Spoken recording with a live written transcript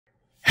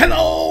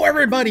Hello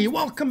everybody,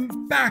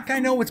 welcome back. I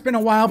know it's been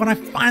a while, but I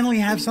finally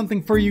have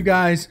something for you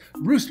guys.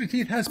 Rooster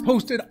Teeth has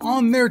posted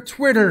on their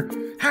Twitter,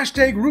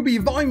 #RWBY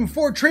Volume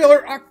 4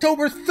 trailer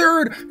October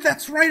 3rd.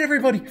 That's right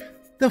everybody.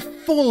 The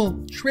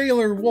full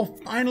trailer will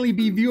finally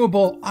be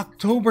viewable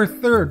October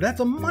 3rd.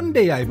 That's a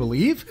Monday, I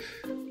believe.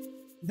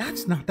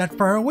 That's not that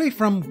far away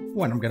from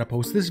when I'm gonna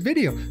post this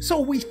video. So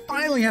we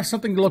finally have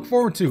something to look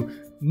forward to.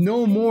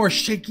 No more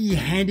shaky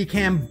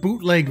handycam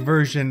bootleg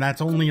version. That's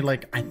only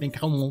like, I think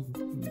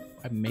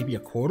maybe a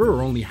quarter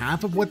or only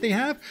half of what they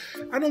have.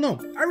 I don't know.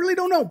 I really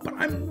don't know, but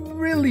I'm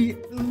really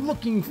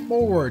looking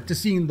forward to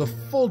seeing the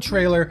full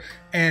trailer,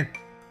 and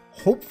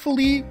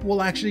hopefully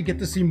we'll actually get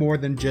to see more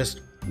than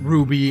just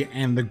RWBY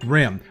and the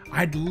Grimm.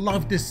 I'd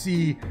love to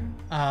see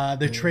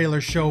the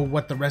trailer show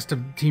what the rest of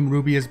Team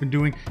RWBY has been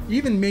doing,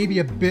 even maybe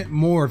a bit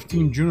more of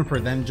Team Juniper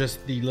than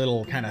just the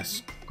little kind of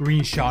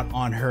screenshot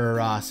on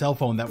her cell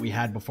phone that we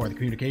had before the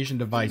communication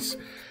device.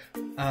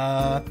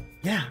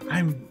 Yeah,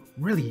 I'm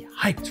really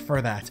hyped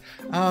for that.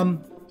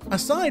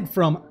 Aside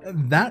from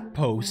that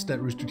post that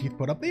Rooster Teeth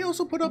put up, they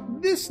also put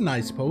up this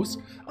nice post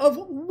of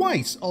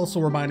Weiss, also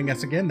reminding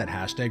us again that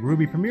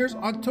 #RWBY premieres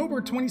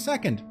October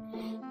 22nd.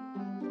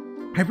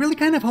 I really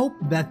kind of hope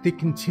that they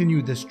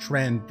continue this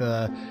trend,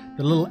 the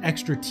little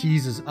extra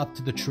teases up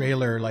to the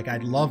trailer. Like,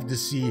 I'd love to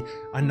see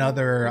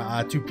another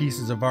 2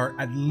 pieces of art,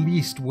 at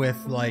least with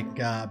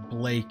like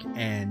Blake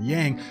and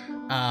Yang.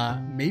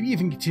 Maybe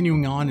even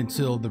continuing on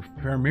until the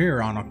premiere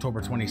on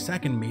October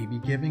 22nd, maybe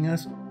giving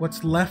us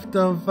what's left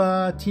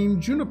of Team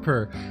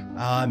Juniper.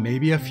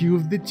 Maybe a few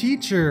of the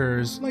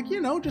teachers, like, you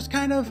know, just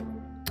kind of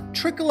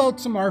trickle out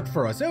some art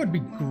for us. That would be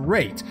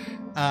great.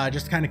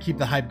 Just kind of keep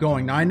the hype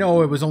going. Now, I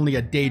know it was only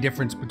a day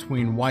difference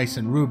between Weiss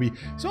and RWBY,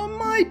 so it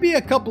might be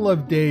a couple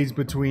of days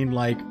between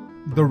like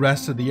the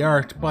rest of the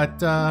art,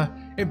 but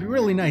it'd be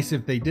really nice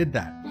if they did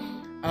that.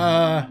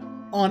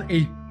 On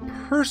a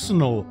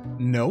personal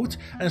note,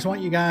 I just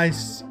want you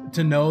guys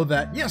to know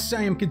that yes,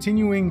 I am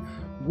continuing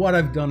what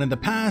I've done in the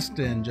past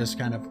and just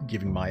kind of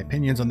giving my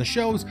opinions on the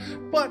shows,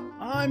 but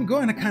I'm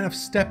going to kind of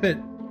step it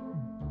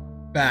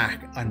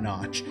back a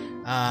notch.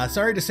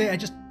 Sorry to say, I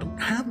just don't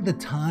have the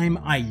time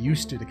I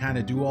used to kind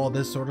of do all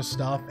this sort of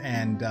stuff,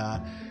 and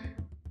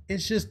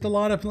it's just a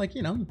lot of, like,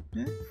 you know,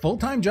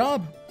 full-time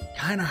job,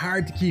 kind of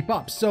hard to keep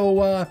up.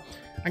 So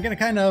I'm gonna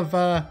kind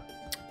of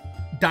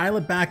dial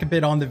it back a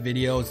bit on the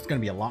videos. It's gonna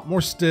be a lot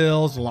more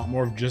stills, a lot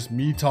more of just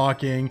me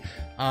talking,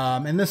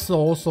 and this will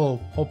also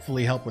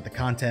hopefully help with the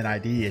content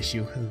ID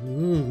issue.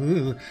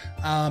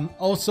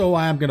 Also,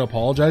 I'm gonna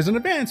apologize in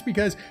advance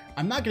because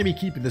I'm not gonna be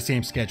keeping the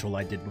same schedule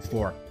I did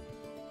before.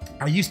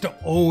 I used to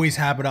always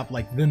have it up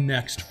like the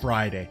next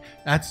Friday.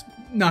 That's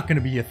not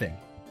gonna be a thing.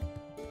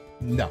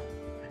 No.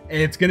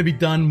 It's gonna be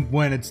done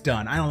when it's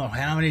done. I don't know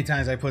how many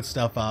times I put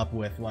stuff up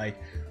with like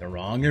the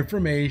wrong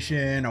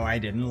information, or I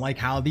didn't like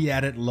how the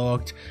edit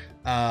looked,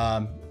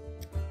 and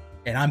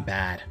I'm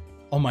bad.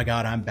 Oh my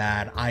god, I'm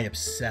bad. I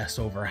obsess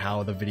over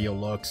how the video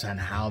looks and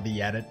how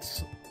the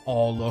edits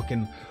all look,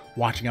 and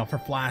watching out for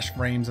flash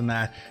frames and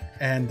that.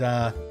 And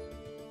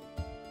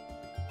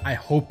I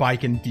hope I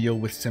can deal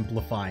with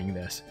simplifying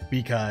this,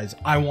 because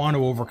I want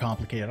to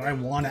overcomplicate it. I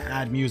want to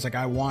add music.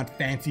 I want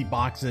fancy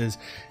boxes,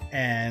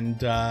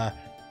 and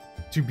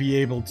to be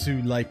able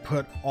to like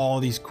put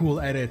all these cool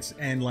edits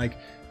and like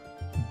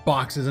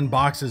boxes and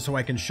boxes so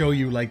I can show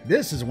you like,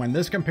 this is when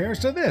this compares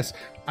to this.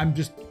 I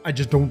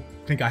just don't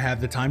think I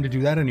have the time to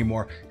do that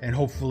anymore, and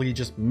hopefully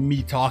just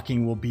me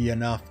talking will be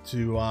enough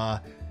to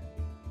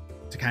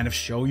kind of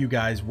show you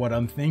guys what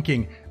I'm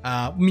thinking.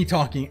 Me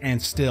talking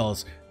and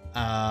stills.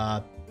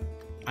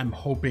 I'm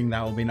hoping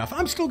that will be enough.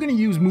 I'm still going to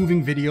use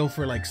moving video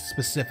for like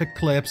specific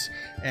clips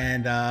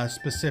and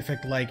specific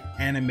like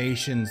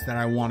animations that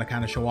I want to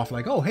kind of show off,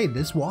 like, oh hey,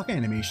 this walk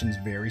animation is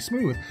very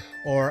smooth,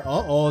 or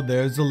oh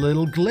there's a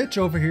little glitch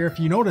over here if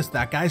you notice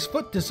that guy's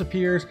foot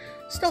disappears.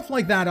 Stuff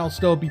like that I'll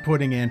still be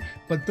putting in,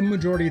 but the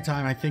majority of the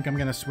time I think I'm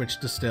going to switch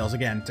to stills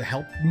again to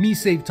help me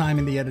save time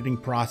in the editing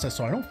process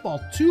so I don't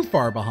fall too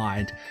far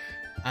behind.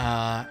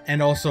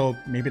 And also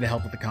maybe to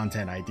help with the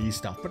content ID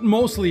stuff, but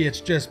mostly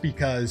it's just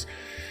because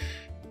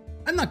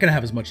I'm not gonna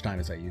have as much time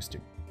as I used to.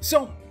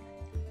 So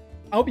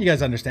I hope you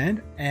guys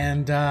understand,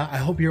 and I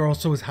hope you're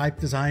also as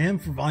hyped as I am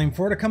for Volume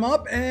 4 to come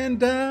up and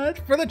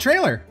for the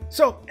trailer.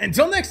 So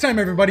until next time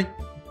everybody,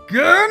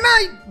 good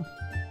night!